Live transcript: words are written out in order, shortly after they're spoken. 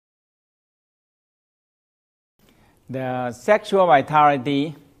The sexual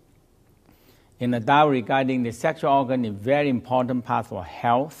vitality in adult regarding the sexual organ is very important part for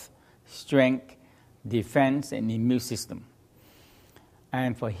health, strength, defense, and immune system,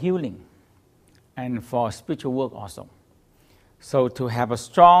 and for healing, and for spiritual work also. So to have a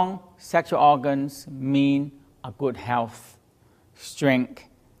strong sexual organs mean a good health, strength,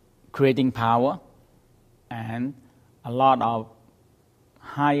 creating power, and a lot of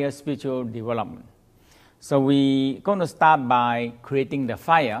higher spiritual development. So we're going to start by creating the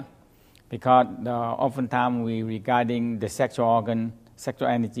fire, because oftentimes we regarding the sexual organ, sexual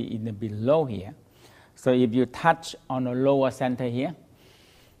energy in the below here. So if you touch on the lower center here,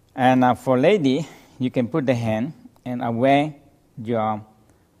 and for lady, you can put the hand and aware your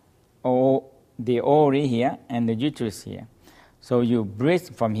the ovary here and the uterus here. So you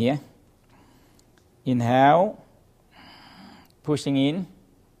breathe from here. Inhale, pushing in,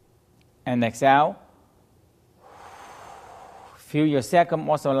 and exhale. Feel your sacrum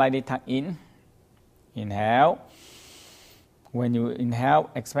also lightly tuck in. Inhale. When you inhale,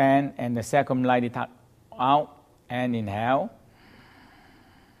 expand, and the sacrum lightly tuck out, and inhale.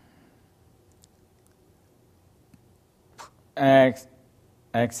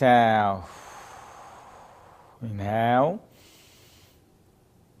 Exhale. Inhale.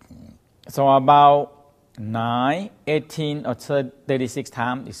 So about 9, 18, or 36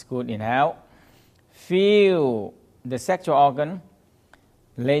 times is good. Inhale. Feel the sexual organ.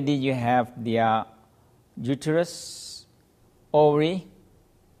 Lady, you have the uterus, ovary,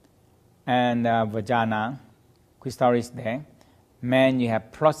 and vagina, clitoris there. Man, you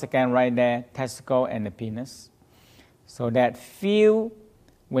have prostate gland right there, testicle, and the penis. So that feel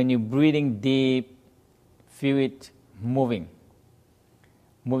when you're breathing deep, feel it moving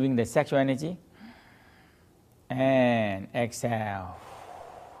the sexual energy, and exhale.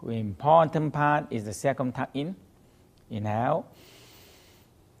 The important part is the sacrum tuck in. Inhale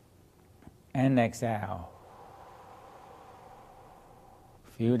and exhale.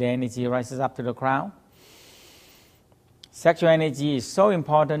 Feel the energy rises up to the crown. Sexual energy is so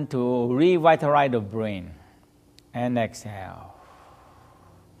important to revitalize the brain. And exhale.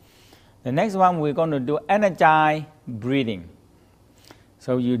 The next one we're going to do energize breathing.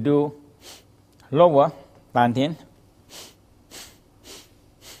 So you do lower, Bantin.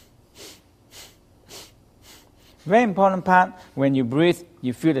 Very important part, when you breathe,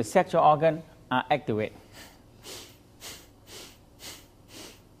 you feel the sexual organ are activated.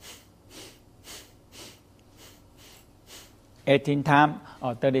 (18 times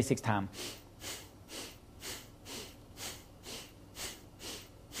or 36 times).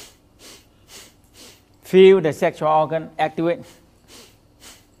 Feel the sexual organ activate.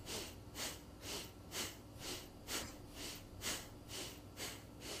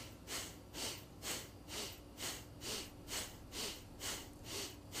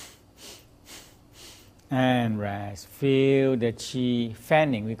 And rest. Feel the chi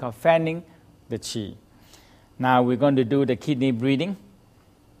fanning. We call fanning the chi. Now we're going to do the kidney breathing.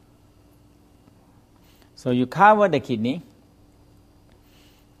 So you cover the kidney,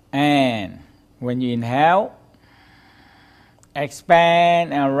 and when you inhale,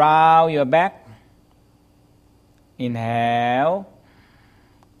 expand and round your back. Inhale,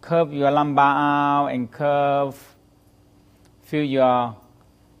 curve your lumbar out and curve. Feel your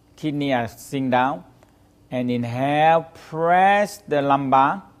kidney are sink down. And inhale, press the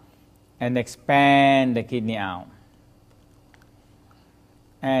lumbar and expand the kidney out.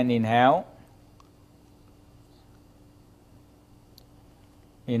 And inhale.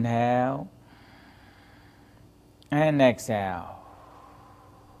 Inhale. And exhale.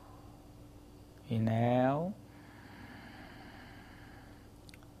 Inhale.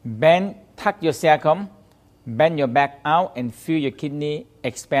 Bend, tuck your sacrum, bend your back out and feel your kidney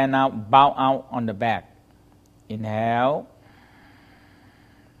expand out, bow out on the back. Inhale.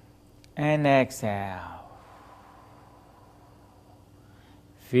 And exhale.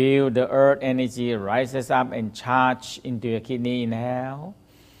 Feel the earth energy rises up and charge into your kidney. Inhale.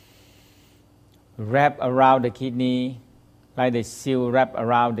 Wrap around the kidney like the seal wrap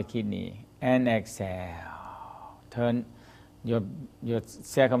around the kidney. And exhale. Turn your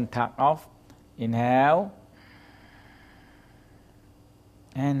sacrum tuck off. Inhale.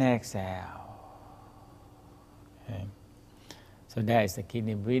 And exhale. Okay. So that is the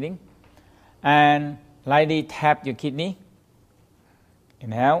kidney breathing. And lightly tap your kidney.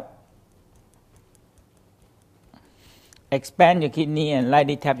 Inhale. Expand your kidney and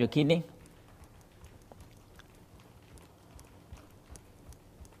lightly tap your kidney.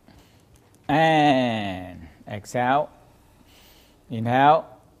 And exhale. Inhale.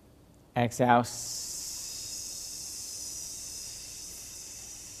 Exhale.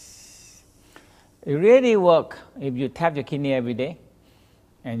 It really works if you tap your kidney every day,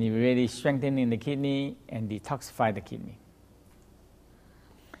 and you really strengthening the kidney and detoxify the kidney.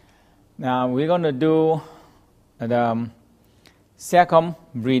 Now we're going to do the circum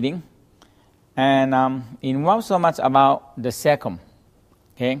breathing, and involve so much about the circum.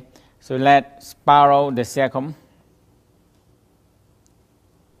 Okay, so let's spiral the circum.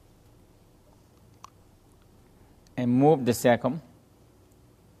 And move the circum.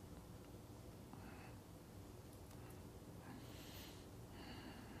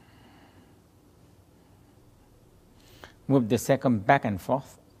 Move the circum back and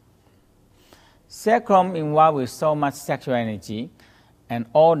forth. Sacrum involved with so much sexual energy, and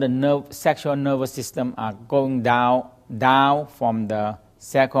all the sexual nervous system are going down from the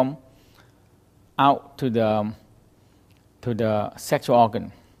sacrum out to the sexual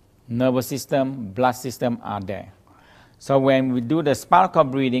organ. Nervous system, blood system are there. So when we do the spiral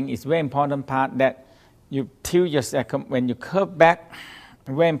breathing, it's very important part that you tilt your sacrum. When you curve back,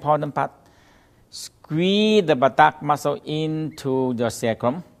 very important part, squeeze the buttock muscle into your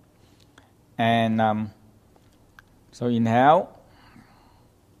sacrum. And so inhale.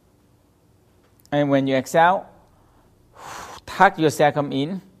 And when you exhale, tuck your sacrum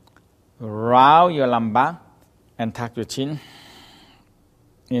in, round your lumbar, and tuck your chin.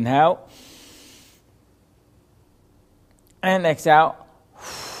 Inhale. And exhale.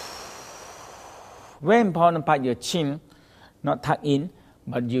 Very important part, your chin, not tuck in,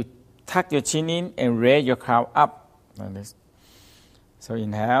 but you tuck your chin in and raise your crown up like this. So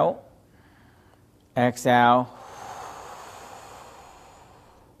inhale, exhale,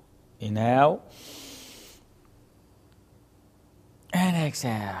 inhale, and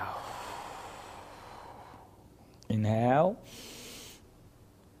exhale. Inhale,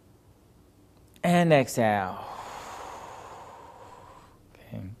 and exhale.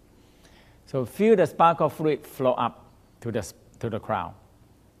 Okay. So feel the spark of fluid flow up to the crown.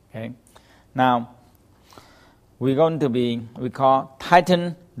 Okay. Now we're going to we call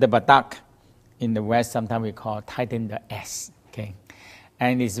tighten the buttock. In the West, sometimes we call tighten the ass. Okay.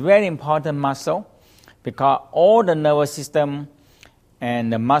 And it's very important muscle because all the nervous system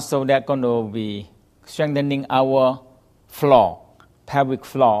and the muscle that are going to be strengthening our floor, pelvic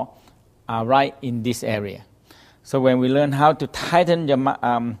floor, are right in this area. So when we learn how to tighten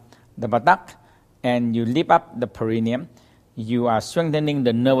the buttock and you lift up the perineum, you are strengthening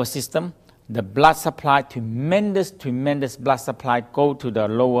the nervous system. The blood supply, tremendous blood supply go to the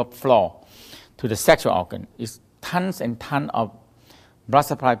lower floor, to the sexual organ. It's tons and tons of blood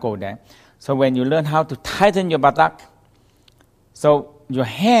supply go there. So when you learn how to tighten your buttock, so your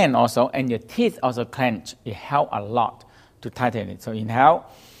hand also and your teeth also clench. It helps a lot to tighten it. So inhale,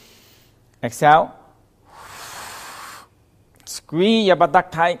 exhale, squeeze your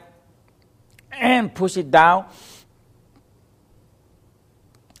buttock tight, and push it down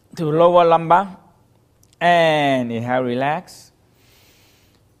to lower lumbar, and inhale, relax.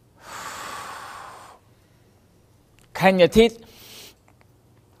 Clench your teeth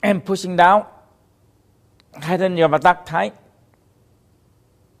and pushing down. Tighten your buttock tight.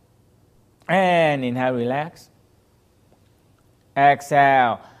 And inhale, relax.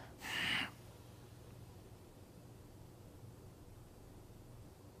 Exhale.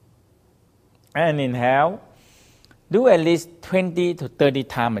 And inhale. Do at least 20 to 30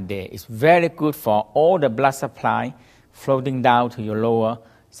 times a day. It's very good for all the blood supply floating down to your lower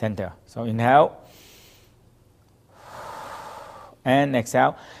center. So inhale. And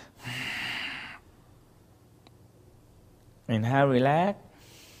exhale. Inhale, relax.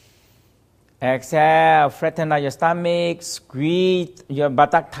 Exhale, flatten out your stomach, squeeze your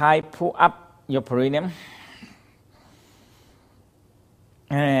buttock tight, pull up your perineum.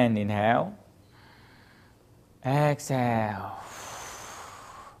 And inhale. Exhale.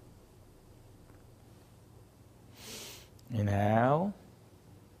 Inhale.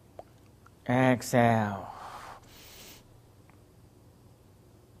 Exhale.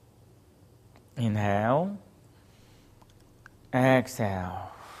 Inhale.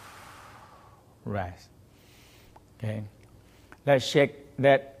 Exhale. Rise. Okay. Let's shake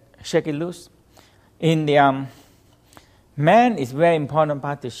it loose. In the man, it's very important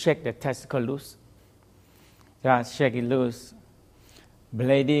part to shake the testicle loose. Just shake it loose.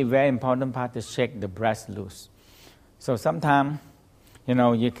 Lady, very important part to shake the breast loose. So sometimes,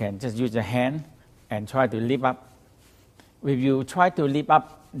 you can just use your hand and try to lift up. If you try to lift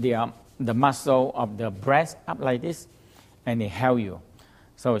up the muscle of the breast up like this, and it help you.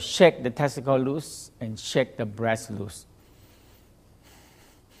 So shake the testicle loose and shake the breast loose.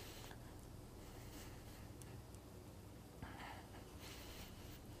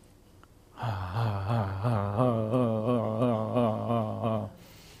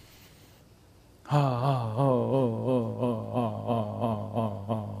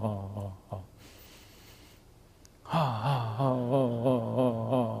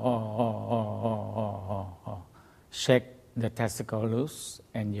 shake the testicle loose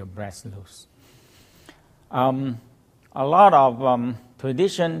and your breast loose. A lot of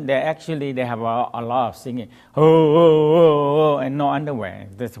tradition, they have a lot of singing, oh, oh, oh, oh, and no underwear.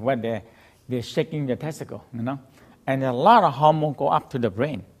 That's what they're shaking the testicle, you know. And a lot of hormones go up to the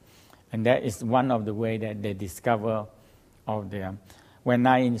brain. And that is one of the ways that they discover of the... When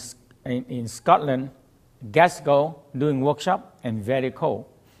I in Scotland, Glasgow, doing workshop, and very cold.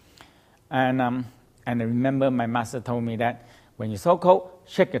 And I remember my master told me that when you're so cold,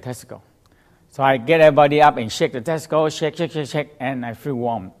 shake your testicle. So I get everybody up and shake the testicle, shake, and I feel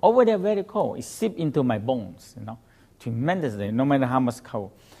warm. Over there, very cold. It seeps into my bones, you know, tremendously, no matter how much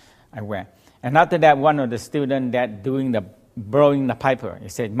cold I wear. And after that, one of the students that blowing the piper, he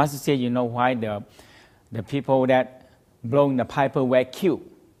said, Master Chia, you know why the people that blowing the piper wear kilt?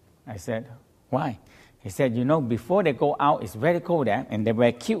 I said, why? He said, you know, before they go out, it's very cold there, and they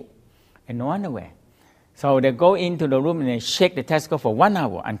wear kilt and no underwear. So they go into the room and they shake the testicle for 1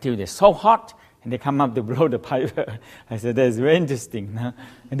 hour until they're so hot, and they come up to blow the piper. I said, that's very interesting. Huh?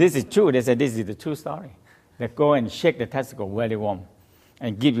 And this is true. They said, this is the true story. They go and shake the testicle very warm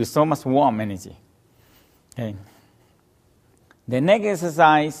and give you so much warm energy. Okay. The next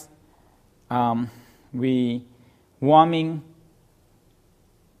exercise, we warming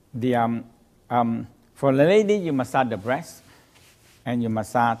the, for the lady, you massage the breast and you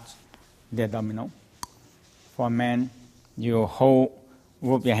massage the abdominal. For men, you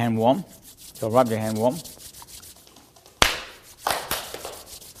rub your hand warm. So rub your hand warm.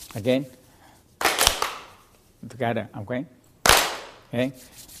 Again. Together, okay? Okay.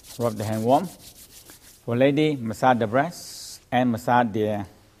 Rub the hand warm. For lady, massage the breast and massage the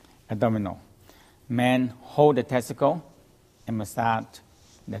abdominal. Men, hold the testicle and massage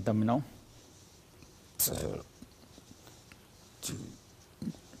the abdominal.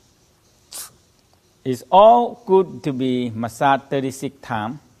 It's all good to be massaged 36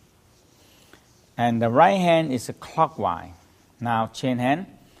 times. And the right hand is clockwise. Now change hand.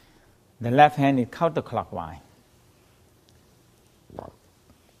 The left hand is counterclockwise.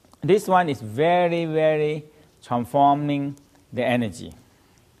 This one is very, very transforming the energy.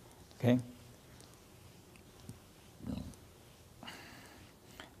 Okay?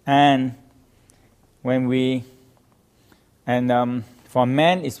 And for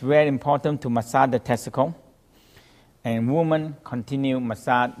men, it's very important to massage the testicle. And women continue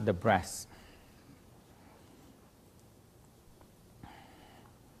massage the breast.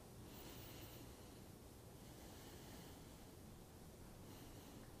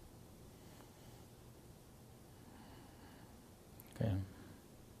 Okay.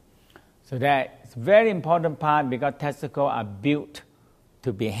 So that's a very important part because testicles are built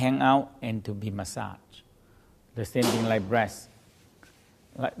to be hang out and to be massaged. The same thing like breast.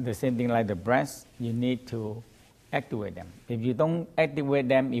 The same thing like the breast, you need to activate them. If you don't activate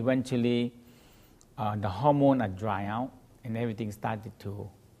them, eventually the hormones are dry out and everything started to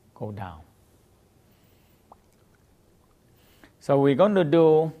go down. So we're going to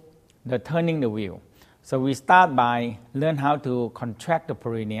do the turning the wheel. So we start by learn how to contract the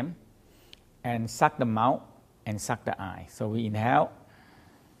perineum and suck the mouth and suck the eye. So we inhale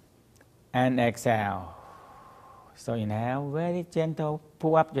and exhale. So inhale, very gentle,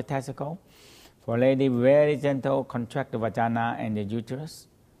 pull up your testicle. For lady, very gentle, contract the vagina and the uterus.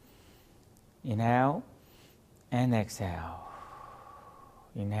 Inhale and exhale.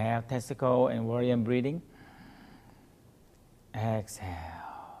 Inhale, testicle and warrior breathing. Exhale.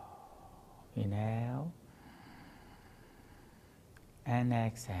 Inhale and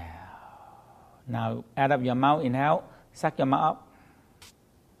exhale. Now add up your mouth, inhale, suck your mouth up.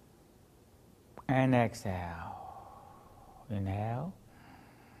 And exhale. Inhale.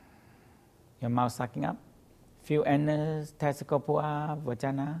 Your mouth sucking up. Feel inner testicle pull up,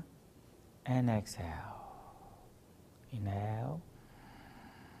 vagina. And exhale. Inhale.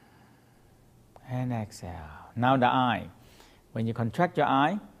 And exhale. Now the eye. When you contract your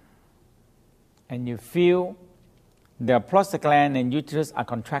eye, and you feel the prostate gland and uterus are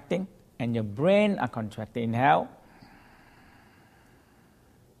contracting, and your brain are contracting. Inhale.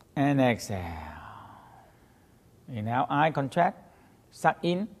 And exhale. Inhale, eye contract, suck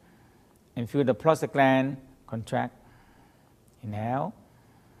in, and feel the prostate gland contract. Inhale,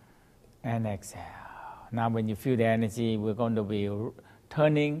 and exhale. Now when you feel the energy, we're going to be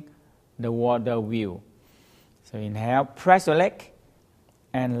turning the water wheel. So inhale, press your leg,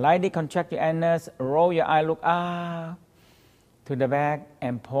 and lightly contract your anus, roll your eye, look up to the back,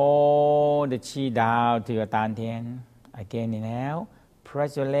 and pull the chi down to your dantian. Again, inhale,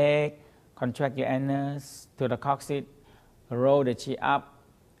 press your leg, contract your anus to the coccyx, roll the chi up,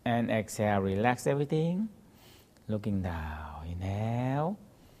 and exhale. Relax everything. looking down. Inhale,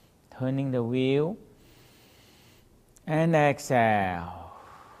 turning the wheel, and exhale.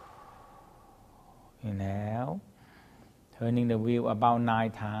 Inhale, turning the wheel about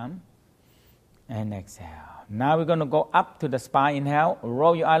 9 times, and exhale. Now we're going to go up to the spine. Inhale,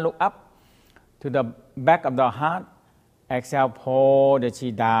 roll your eye, look up to the back of the heart. Exhale, pull the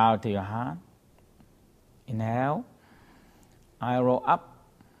chi down to your heart. Inhale, eye roll up,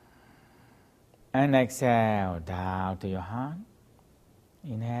 and exhale, down to your heart.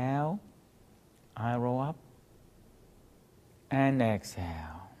 Inhale, eye roll up, and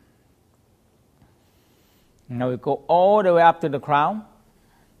exhale. Now we go all the way up to the crown.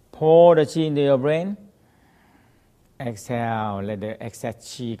 Pull the chi into your brain. Exhale, let the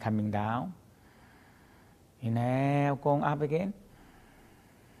excess chi coming down. Inhale, going up again.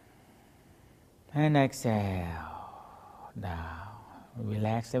 And exhale, down.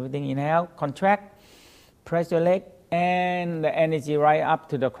 Relax everything. Inhale, contract. Press your leg and the energy right up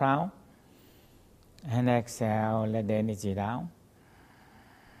to the crown. And exhale, let the energy down.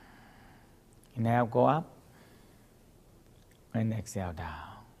 Inhale, go up. And exhale, down.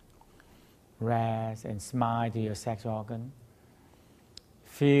 Rest and smile to your sexual organ.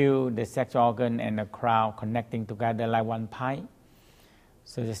 Feel the sexual organ and the crown connecting together like one pipe.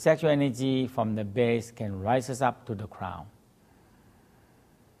 So the sexual energy from the base can rise us up to the crown.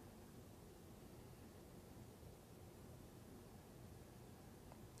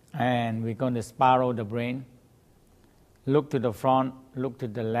 And we're going to spiral the brain. Look to the front, look to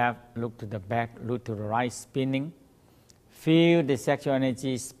the left, look to the back, look to the right, spinning. Feel the sexual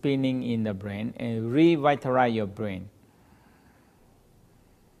energy spinning in the brain and revitalize your brain.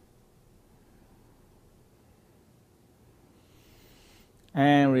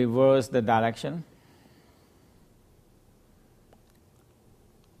 And reverse the direction.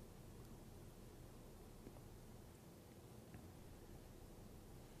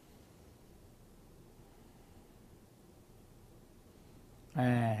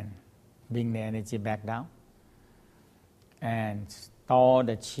 And bring the energy back down. And store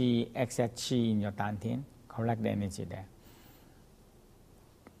the chi, excess chi in your dantian. Collect the energy there.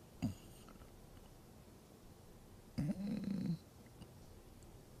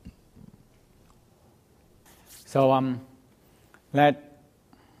 So let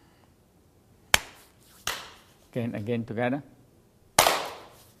again together.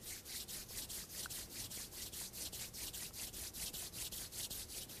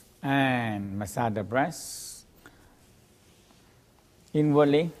 And massage the breast.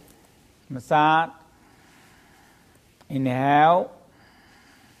 Inwardly, massage. Inhale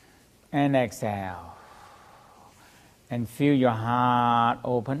and exhale. And feel your heart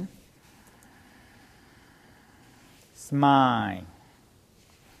open. Smile.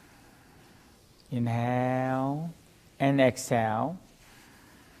 Inhale and exhale.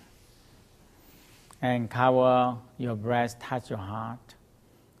 And cover your breast, touch your heart.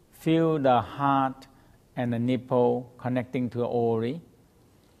 Feel the heart and the nipple connecting to the ovary,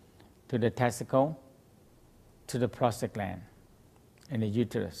 to the testicle, to the prostate gland, and the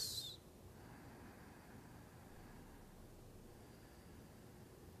uterus.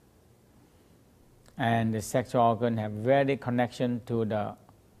 And the sexual organ have very connection to the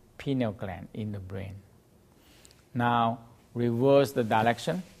pineal gland in the brain. Now reverse the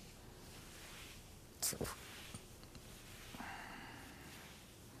direction.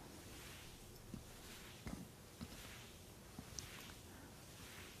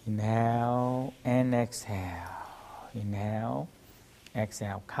 Inhale and exhale. Inhale,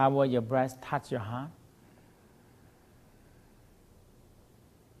 exhale. Cover your breast, touch your heart.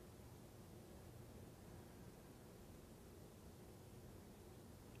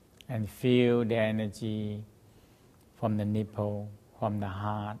 And feel the energy from the nipple, from the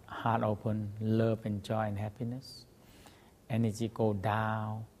heart, heart open, love and joy and happiness. Energy go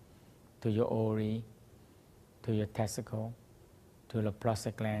down to your ovary, to your testicle, to the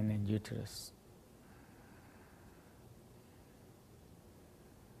prostate gland and uterus.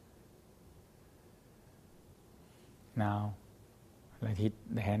 Now, let's hit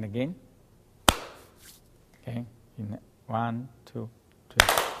the hand again. Okay, 1, 2, 3.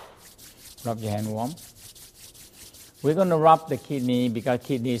 Rub your hand warm. We're going to rub the kidney because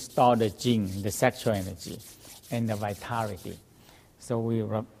kidney store the jing, the sexual energy, and the vitality. So we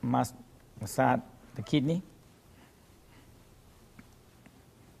must massage the kidney.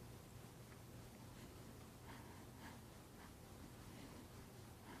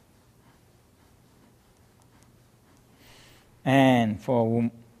 And for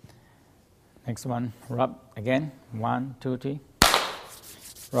womb, next one, rub again. 1, 2, 3.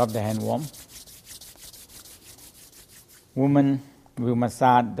 Rub the hand warm. Woman will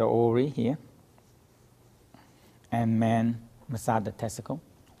massage the ovary here, and man massage the testicle.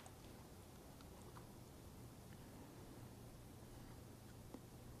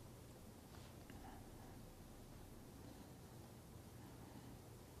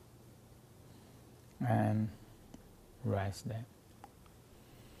 And rest there.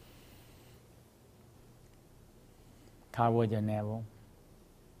 Cover your navel,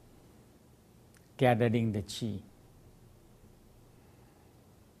 gathering the chi.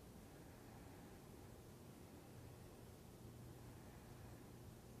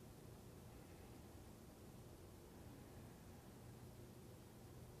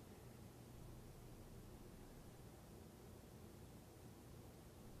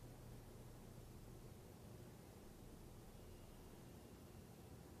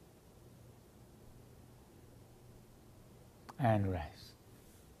 And rest.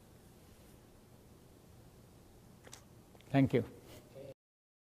 Thank you.